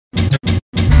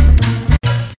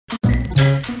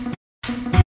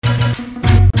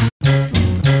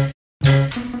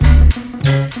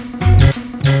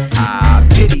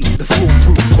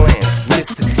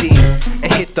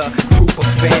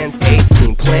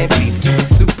plan B, see the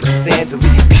super sand,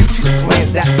 deleting putrid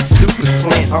plans that the stupid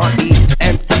plan aren't even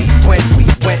empty. When we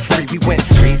went free, we went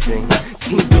freezing.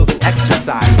 Team building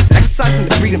exercises, exercising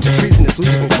the freedom the treasonous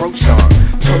leaders encroach on.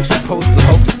 Approach the posts of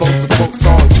hope, supposed to quote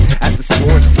songs as the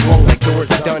swords swung like doors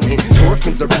done.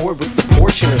 Endorphins are bored with the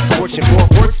portion or scorching. More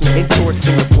horsemen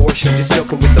endorsing abortion, just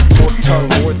joking with the forked tongue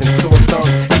more than sore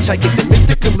thumbs. Hitchhiking the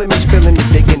mystical image, filling the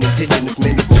digging indigenous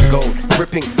minerals gold,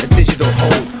 gripping a digital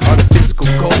hold on a physical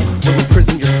goal. Will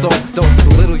imprison your soul, don't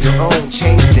belittle your own.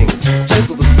 Change things,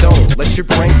 chisel the stone, let your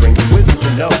brain bring the wisdom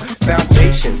to know.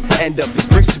 Foundations end up as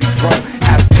bricks to be thrown.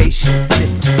 Have patience, sit,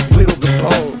 whittle the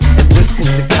bone, and listen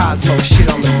to Cosmo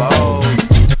shit on the mode.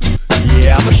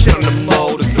 Yeah, I'ma shit on the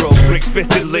mode and throw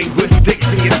brick-fisted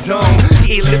linguistics in your tongue.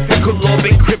 Elliptical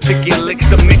orbit, cryptic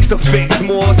elixir, mix of fix,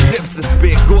 more sips and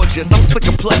spit. Gorgeous, I'm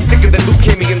slicker plus sicker than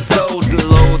leukemia toads. And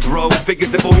loathe road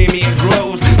figures that bohemian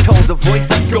grows. Tones of voice,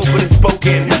 the scope of the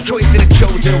spoken. Choice of the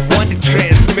chosen one to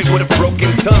transmit with a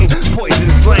broken tongue.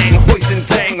 Poison slang, hoist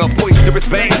tang, a boisterous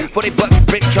bang. For they butt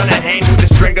spit, tryna hang with the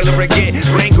strangler again.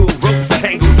 Wrangle, ropes,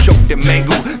 tangle, choke and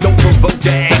mangle. Don't provoke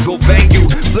the angle, bang you.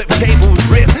 Flip tables,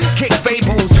 rip, kick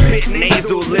fables, spit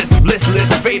nasal,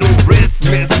 listless, fatal wrist.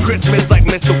 Miss Christmas like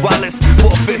Mr. Wallace.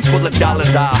 For a fist full of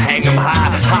dollars, I'll hang 'em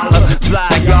high. Holla, fly,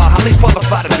 y'all highly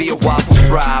qualified to be a waffle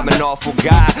fry. I'm an awful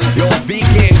guy. Yo,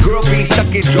 vegan girl be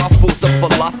sucking jawfuls, some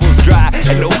falafels dry.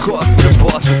 And no cost for the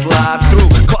boss to slide through.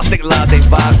 Caustic loud, they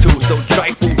vibe too. So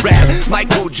trifle rap,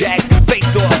 Michael Jacks,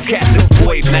 face off, casting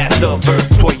void master, verse,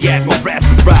 toy asthma,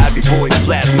 rasterize. The boys,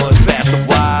 plasmas, faster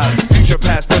wise. Future,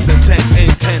 past, present tense,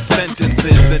 intense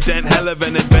sentences. And then hell of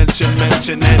an invention,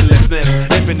 mention endlessness.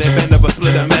 Infinite bend of a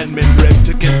split amendment, grip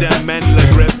to condemn men, the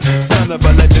grip. Son of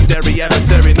a legendary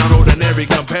adversary, non ordinary,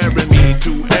 comparing me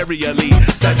to aerially.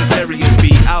 Sagittarian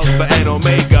V, Alpha and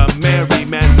Omega, merry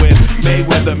man with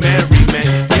Mayweather,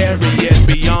 merryman. Carry it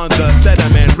beyond the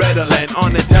sediment, redolent,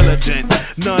 unintelligent,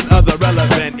 none other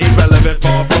relevant, irrelevant,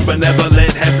 far from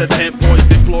benevolent, hesitant, poised,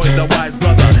 deploy the wise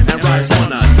brother and rise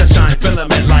oner to shine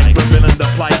filament like revealing the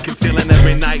plight, concealing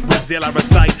every night with zeal I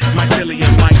recite.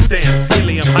 Mycelium like stance,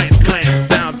 helium heights glance,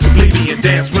 sound to oblivion,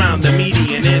 dance round the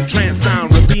median in trance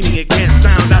sound, repeating it can't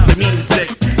sound out the meaning sick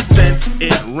sense.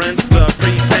 It rents the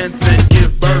pretense and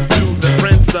gives birth to the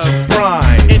prince of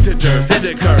prime. Integers, it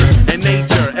occurs in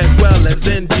nature as well as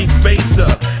in deep space.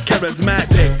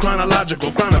 Charismatic,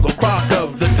 chronological, chronicle, crock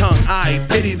of the tongue. I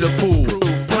pity the fool,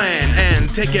 plan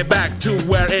and take it back to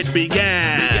where it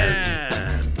began.